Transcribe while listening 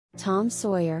Tom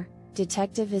Sawyer,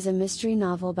 Detective is a mystery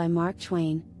novel by Mark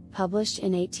Twain, published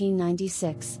in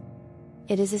 1896.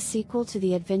 It is a sequel to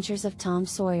The Adventures of Tom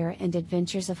Sawyer and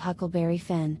Adventures of Huckleberry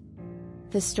Finn.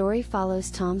 The story follows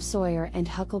Tom Sawyer and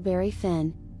Huckleberry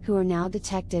Finn, who are now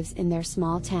detectives in their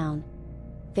small town.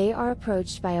 They are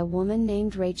approached by a woman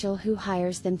named Rachel who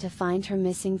hires them to find her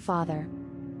missing father.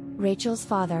 Rachel's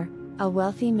father, a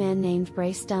wealthy man named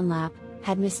Brace Dunlap,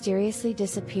 had mysteriously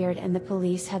disappeared and the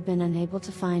police have been unable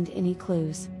to find any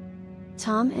clues.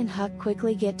 Tom and Huck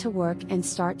quickly get to work and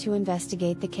start to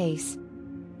investigate the case.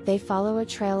 They follow a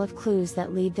trail of clues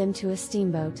that lead them to a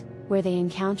steamboat, where they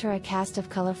encounter a cast of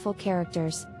colorful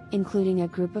characters, including a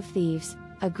group of thieves,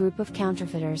 a group of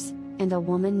counterfeiters, and a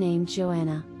woman named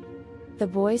Joanna. The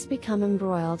boys become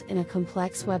embroiled in a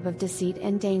complex web of deceit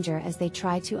and danger as they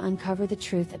try to uncover the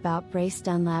truth about Brace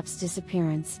Dunlap's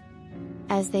disappearance.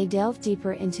 As they delve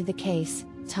deeper into the case,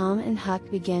 Tom and Huck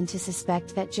begin to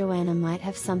suspect that Joanna might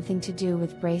have something to do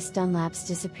with Brace Dunlap's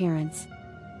disappearance.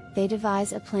 They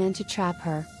devise a plan to trap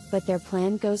her, but their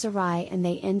plan goes awry and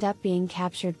they end up being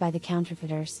captured by the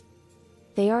counterfeiters.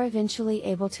 They are eventually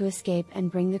able to escape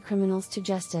and bring the criminals to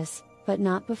justice, but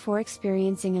not before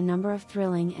experiencing a number of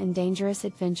thrilling and dangerous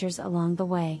adventures along the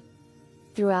way.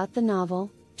 Throughout the novel,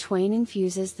 Twain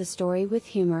infuses the story with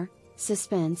humor,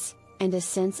 suspense, and a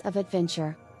sense of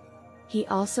adventure. He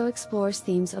also explores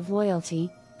themes of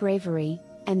loyalty, bravery,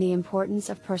 and the importance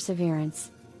of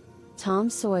perseverance. Tom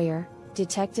Sawyer,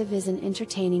 Detective is an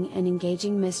entertaining and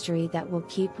engaging mystery that will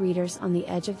keep readers on the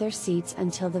edge of their seats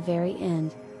until the very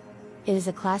end. It is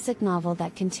a classic novel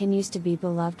that continues to be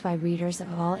beloved by readers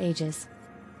of all ages.